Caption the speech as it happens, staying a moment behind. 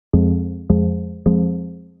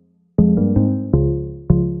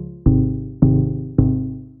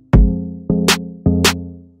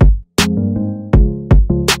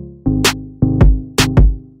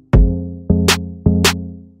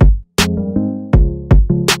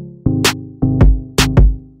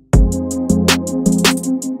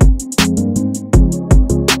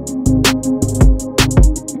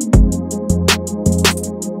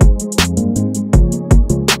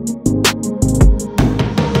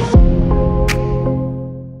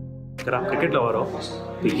अगर आप cricket lover हो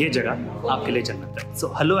तो ये जगह आपके लिए जन्नत है। So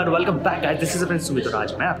hello and welcome back guys, this is friend Sumit और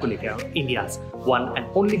आज मैं आपको लेके आया हूँ India's one and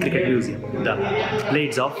only cricket museum, the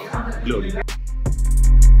blades of glory.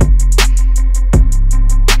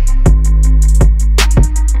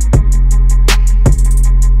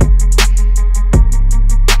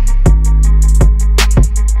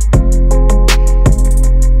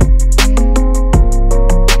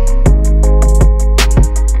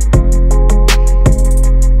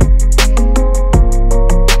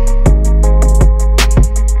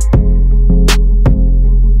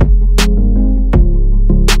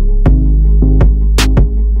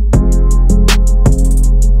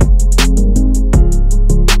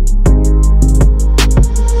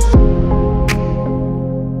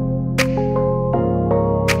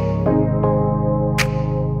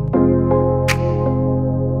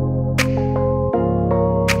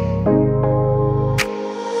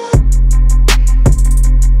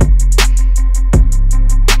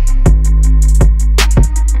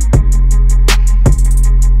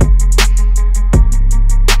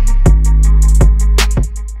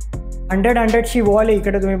 हंड्रेडची wall आहे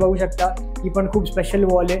इकडे तुम्ही बघू शकता। ही पण खूप स्पेशल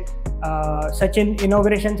वॉल आहे। सचिन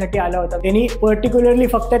इनॉग्रेशनसाठी आला होता, त्यांनी पर्टिक्युलरली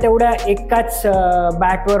फक्त तेवढ्या एकाच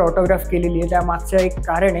बॅटवर ऑटोग्राफ केलेली आहे। त्या मागचं एक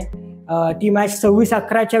कारण आहे, ती मॅच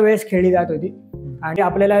 26-11च्या वेळेस खेळली जात होती आणि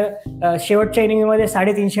आपल्याला शेवटच्या इनिंगमध्ये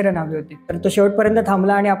 350 रन हवे होते, तर तो शेवटपर्यंत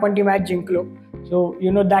थांबला आणि आपण ती मॅच जिंकलो। So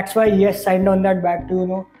you know that's why he has signed on that bat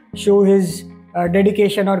to show his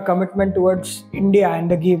dedication or commitment towards India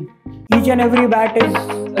and the game. Each and every bat is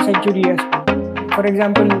a century. For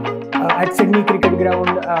example, at Sydney Cricket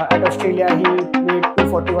Ground at Australia, he made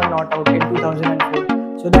 241 not out in 2004.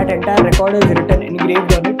 So that entire record is written,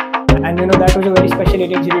 engraved on it, and that was a very special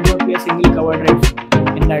innings. He did not play a single cover drive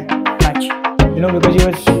in that match. Because he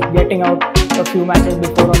was getting out a few matches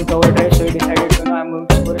before on cover drive, so he decided, I'm going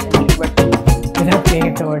to score a century, but without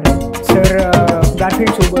playing a cover drive. Sir,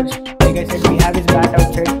 Garfield Sobers, like I said, we have his bat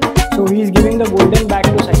outside. So he is giving the golden bat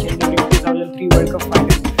to Sachin during 2003 World Cup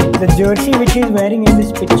final. The jersey which he is wearing in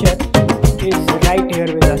this picture is right here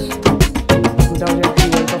with us. 2003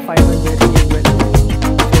 World Cup final jersey as well.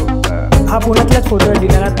 So हा पुण्यातलाच photo आहे।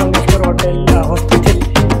 Dinanath Mangeshkar hotel hospital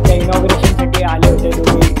त्या इनॉग्रेशनसाठी आले होते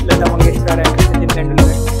दोघे, लता मंगेशकर आणि Sachin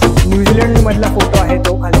Tendulkar. न्यूझीलंडमधला photo आहे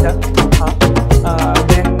तो खालचा हा।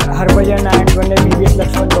 Then Harbhajan and one day BBS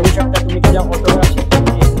Lakshman बघू शकता तुम्ही, त्याच्या ऑटोग्राफ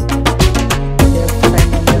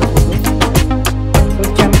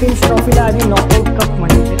चॅम्पियन्स ट्रॉफीला आधी नॉकआउट कप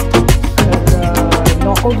म्हणायचे, तर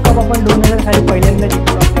नॉकआउट कप आपण 2000 साली पहिल्यांदा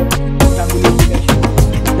जिंकलो आपल्या गांगुली इंडियाशोर,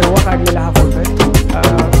 तेव्हा काढलेला हा फोटो आहे।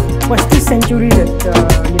 35 सेंचुरीज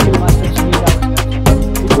आहेत little master Sunil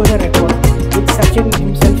Gavaskar. It was a record with Sachin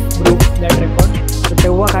himself broke that record, तर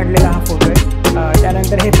तेव्हा काढलेला हा फोटो आहे।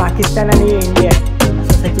 त्यानंतर हे पाकिस्तान आणि इंडिया आहे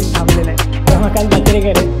असं सचिन थांबलेलं आहे। तेव्हा काल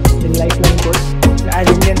मांजरेकर आहे life line coach. As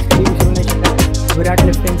Indians कधी विसरू नाही शकत Virat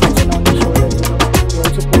lifting Sachin on the shoulder.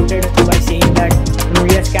 Also quoted by saying that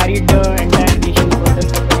he has carried the entire nation's burden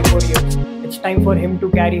for 24 years. It's time for him to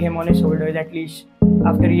carry him on his shoulders, at least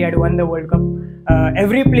after he had won the World Cup.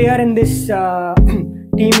 Every player in this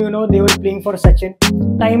team, they were playing for Sachin.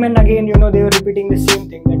 Time and again, they were repeating the same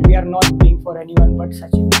thing, that we are not playing for anyone but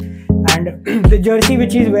Sachin. And the jersey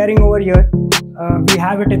which he is wearing over here, we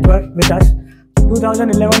have it with us.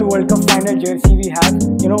 2011 World Cup final jersey we have.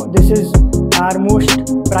 This is our most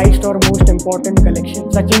prized or most important collection.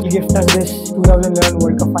 Sachin gifted us this 2011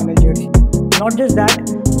 World Cup final jersey. Not just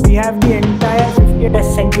that, we have the entire 50th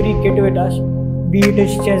century kit with us, be it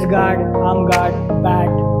his chest guard, arm guard,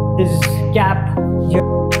 bat, his cap,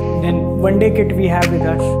 then one day kit we have with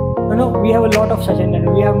us. We have a lot of Sachin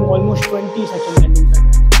and we have almost 20 Sachin Tendulkar.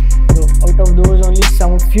 So out of those, only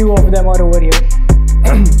some few of them are over here.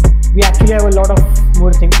 We actually have a lot of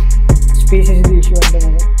more things. Space is the issue at the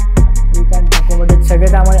moment. We can't accommodate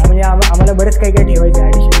सगळं आम्हाला बरेच काही ठेवायचं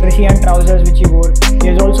आहे addition. Jersey and trousers which he wore, he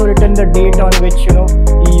has also written the date on which he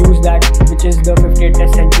used that, which is the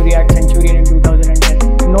 58th century at Centurion in 2010.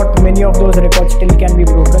 Not many of those records still can be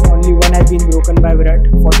broken. Only one has been broken by Virat,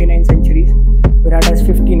 49 centuries. Virat has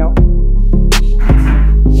 50 now.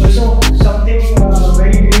 Also something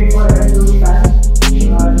very great for Dhoni fans. These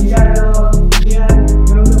are the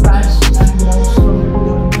fans and grounds from the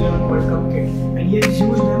 2011 World Cup kit, and he has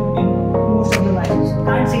used them in most of the matches.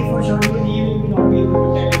 Can't say for sure, but he will not be able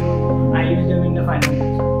to tell I used them in the final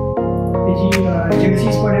match. The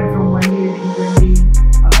jerseys put in from 1 day 1820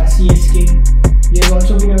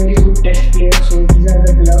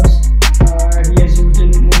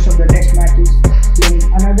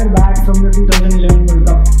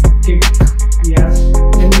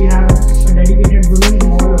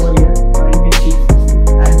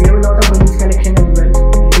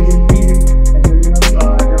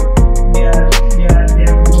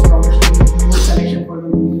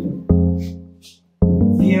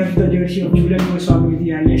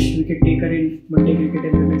 in one-day cricket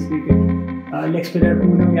and women's cricket. Leg spinner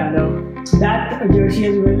Pune That jersey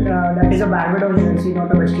as well, that is a Barbados jersey,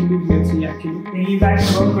 not a West Indies jersey actually. He bat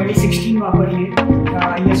from 2016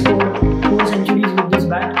 he has scored 4 centuries with this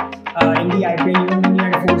bat in the IPL, even when he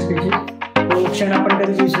had 4 stages. तो क्षण आपण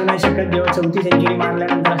कधीच विसरू नाही शकत जेव्हा 4थी century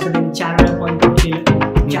मारल्यानंतर असं त्यांनी 4 वेळा पॉइंट आउट केलं,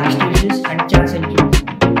 4 स्टेजेस आणि 4 century.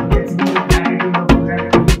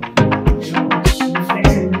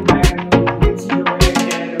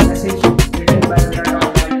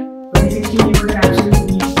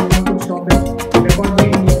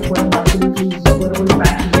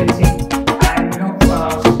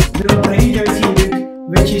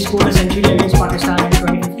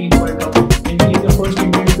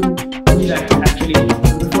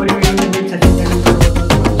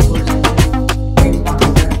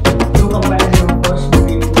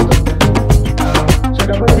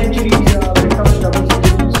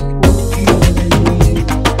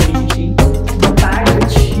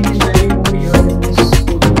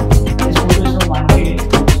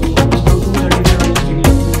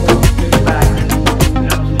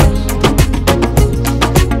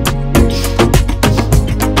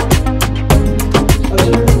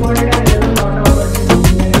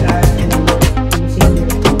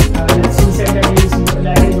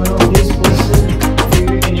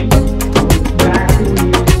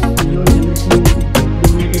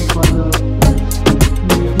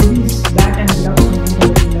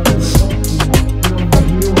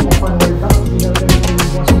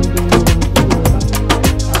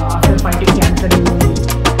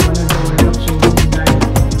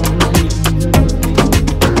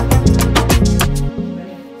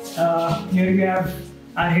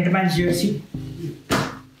 Jersey.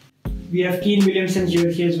 We have Kane Williamson's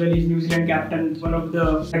jersey as well. He's New Zealand captain, one of the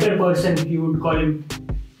better person you would call him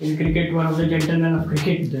in cricket, one of the gentlemen of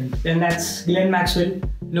cricket. Then that's Glenn Maxwell.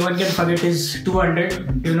 No one can forget his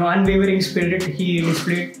 200. Unwavering spirit he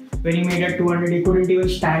displayed when he made a 200. He couldn't even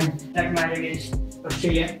stand that match against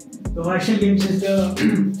Australia. So Herschel James is the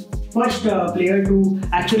first player to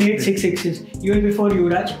actually hit 6 sixes, even before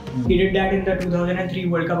Yuvraj. He did that in the 2003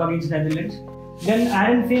 World Cup against Netherlands. Then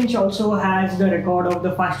Aaron Finch also has the record of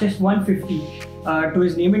the fastest 150 to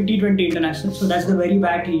his name in T20 International. So that's the very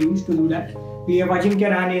bat he used to do that. We have Ajinkya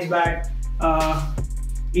Rahane's bat,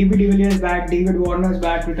 A.B. de Villiers' bat, David Warner's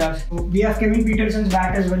bat with us. We have Kevin Peterson's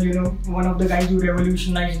bat as well, one of the guys who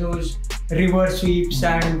revolutionized those reverse sweeps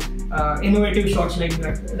and innovative shots like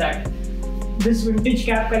that. This vintage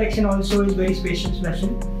cap collection also is very special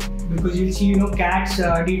because you'll see cats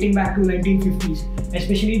dating back to 1950s,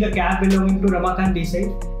 especially the cap belonging to Ramakant Desai.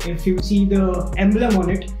 If you see the emblem on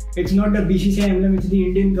it, it's not the BCCI emblem, it's the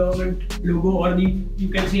Indian government logo, or you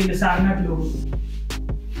can see the Sarnath logo.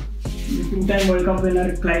 The 2-time World Cup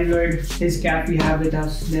winner Clive Lloyd, his cap we have with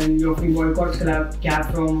us. Then Geoffrey Walcott's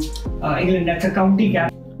cap from England, that's a county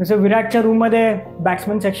cap. So Virat's room मध्ये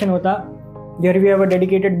batsman section hota. Here we have a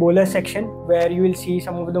dedicated bowler section where you will see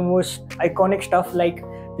some of the most iconic stuff like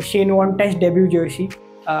the Shane Warne Test debut jersey.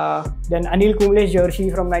 Then Anil Kumble's jersey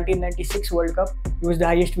from 1996 World Cup. He was the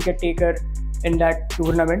highest wicket taker in that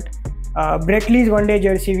tournament. Brett Lee's one-day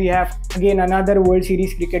jersey. We have again another World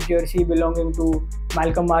Series cricket jersey belonging to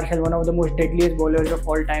Malcolm Marshall, one of the most deadliest bowlers of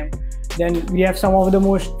all time. Then we have some of the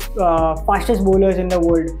most fastest bowlers in the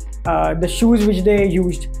world. The shoes which they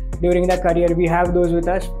used during their career, we have those with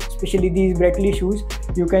us, especially these Brett Lee shoes.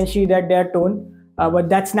 You can see that they are torn, but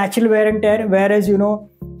that's natural wear and tear, whereas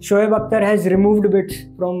Shoaib Akhtar has removed bits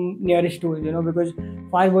from nearest tools, because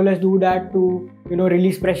fast bowlers do that to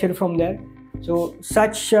release pressure from there. So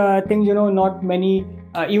such things, not many,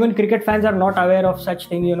 even cricket fans are not aware of such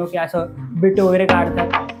things, कि ऐसा bit वगैरह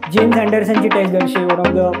काटता. James Anderson's test jersey, one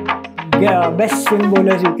of the best swing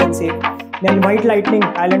bowlers you can say. Then White Lightning,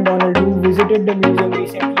 Alan Donald, who visited the museum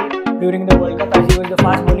recently during the World Cup as he was the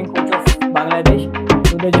fast bowling coach of Bangladesh.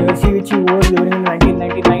 So the jersey which he wore during the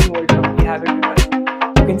 1999 World Cup, we have it with us.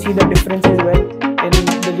 You can see the difference as well in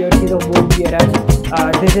the jerseys of both the eras.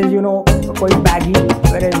 This is quite baggy,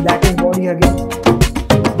 whereas that is body hugging.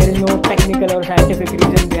 There is no technical or scientific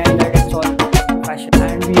reason behind that, it's all fashion.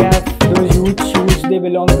 And we have those huge shoes, they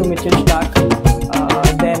belong to Mitchell Starc.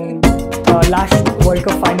 Then last World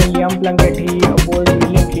Cup final, Liam Plunkett, he bowled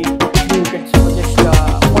brilliantly, 2 wickets for just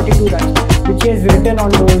 42 runs, which he has written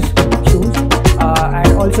on those shoes.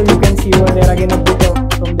 And also you can see over there again a bit of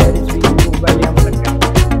from there is being removed by Liam Plunkett.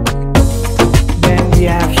 Then we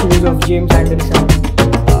have shoes of James Anderson,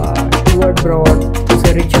 Stuart Broad,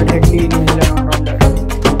 Sir Richard Headley, New Zealand all-rounder.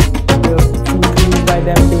 The shoes used by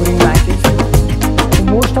them during matches. So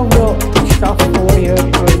most of the stuff over here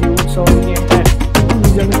you saw in the entire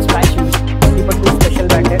museum is splash shoes. We put 2 special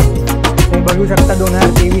back there. Then बघू शकता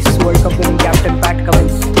 2023 world cup winning captain Pat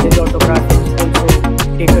Cummins, his autograph is also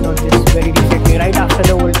taken on this very recently. Right after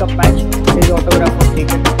the World Cup match, his autograph was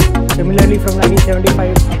taken. Similarly, from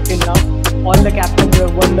 1975 up till now, all the captains who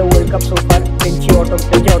have won the World Cup so far, त्यांचे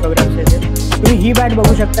autographs आहेत. तुम्ही ही bat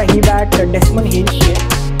बघू शकता. ही bat Desmond हिल्सची आहे.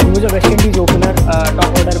 He was a West Indies opener,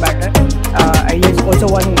 top order batter. He has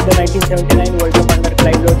also won the 1979 World Cup under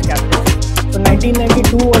Clive Lord's captaincy. So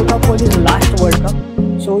 1992 World Cup was his last World Cup.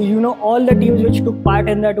 So you know all the teams which took part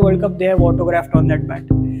in that World Cup, they have autographed on that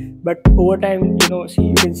bat. But over time,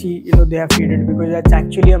 you can see they have faded because that's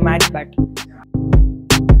actually a match bat.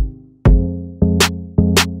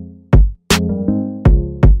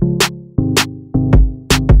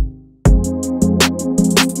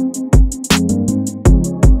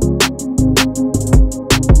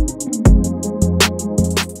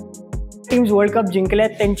 Teams world cup जिंकले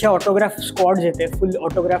आहेत त्यांचे autograph squads येते, full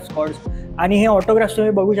autograph squads. आणि हे autographs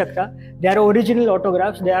तुम्ही बघू शकता. They are original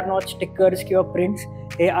autographs, they are not stickers किंवा prints.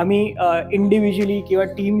 हे आम्ही इंडिव्हिज्युअली किंवा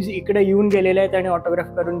टीम्स इकडे येऊन गेलेले आहेत आणि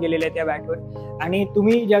ऑटोग्राफ करून गेलेले आहेत त्या बॅटवर. आणि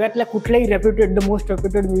तुम्ही जगातल्या कुठल्याही reputed, the most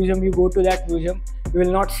reputed museum, you go to that museum, you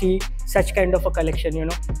will not C such kind of a collection,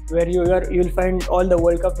 where you'll find all the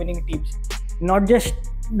World Cup winning teams. Not just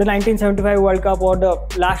the 1975 World Cup or the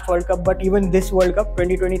last World Cup, but even this World Cup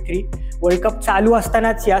 2023 World Cup चालू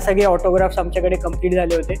असतानाच या सगळे autographs आमच्याकडे complete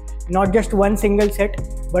झाले होते. Not just one single set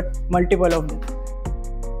but multiple of them.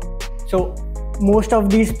 So most of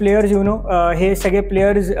these players हे सगळे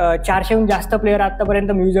players 400हून जास्त player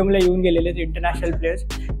आत्तापर्यंत म्युझियमला येऊन गेलेले आहेत, इंटरनॅशनल प्लेयर्स.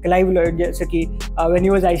 क्लाइव लॉर्ड, जसं की when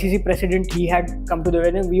he was ICC president, he had come to the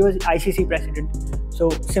wedding, we was ICC president. So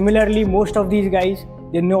similarly, most of these guys,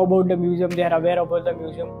 they know about the museum, they are aware about the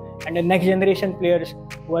museum, and the next generation players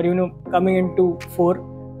who are coming into fore,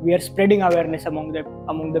 we are spreading awareness among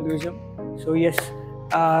the museum. So yes,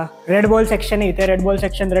 red ball section आहे इथे. Red ball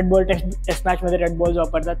section, red ball test मॅचमध्ये red balls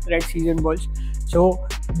वापरतात, red season balls. सो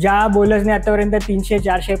ज्या बॉलर्सने आतापर्यंत 300,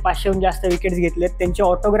 400, 500हून जास्त wickets घेतलेत त्यांचे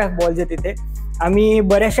autograph balls आहेत तिथे. आम्ही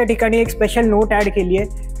बऱ्याचशा ठिकाणी एक स्पेशल नोट ॲड केली आहे,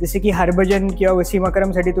 जसे की हरभजन किंवा वसीम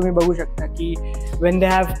अक्रमसाठी तुम्ही बघू शकता की when they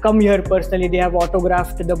have come here personally, they have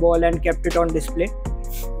ऑटोग्राफ्ड the ball and kept it on display.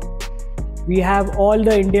 We have all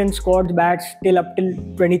the Indian squad bats up till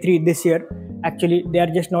 23 this year. Actually, they are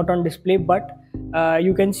just not on display, but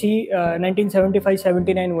you can see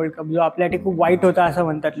 1975-79 world cup जो आपल्यासाठी खूप white होता असं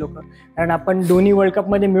म्हणतात लोक, कारण आपण दोन्ही वर्ल्ड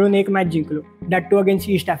कपमध्ये मिळून एक मॅच जिंकलो, that to against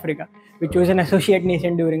east Africa, which was an associate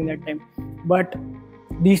nation during that time. But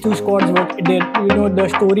these two squads were, the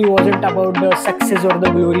story wasn't about the success or the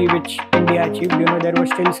glory which India achieved. There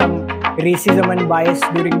was still some racism and bias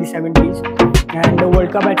during the 70s, and the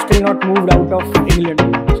World Cup had still not moved out of England.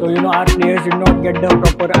 So our players did not get the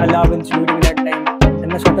proper allowance during that time.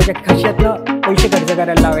 त्यांना स्वतःच्या खिशातनं पैसे खर्च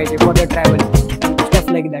करायला लावायचे for the travel,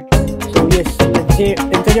 stuff like that. So yes,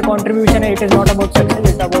 त्यांचं जे contribution आहे, it is not about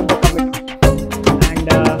success, it's about the commitment. And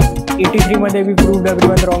 83 मध्ये we proved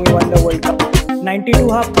everyone wrong, we won the World Cup. 92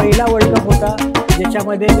 हा पहिला वर्ल्ड कप होता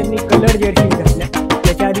ज्याच्यामध्ये त्यांनी कलर जर्सीज घातल्या,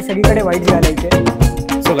 त्याच्या आधी सगळीकडे व्हाईट घालायचे.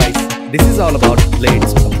 So guys, this is all about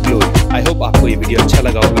blades of glory. I hope आपको ये वीडियो अच्छा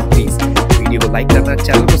लगा होगा. प्लीज वीडियो को लाइक करना,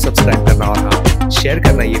 चैनल को सब्सक्राइब करना और हाँ, शेयर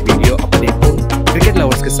करना ये वीडियो अपने उन क्रिकेट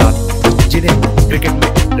लवर्स के साथ जिन्हें क्रिकेट में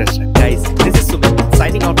इंटरेस्ट है. Guys, this is Sumit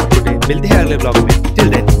signing out for today. मिलते हैं अगले ब्लॉग में. Till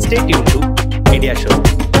then stay tuned to India show.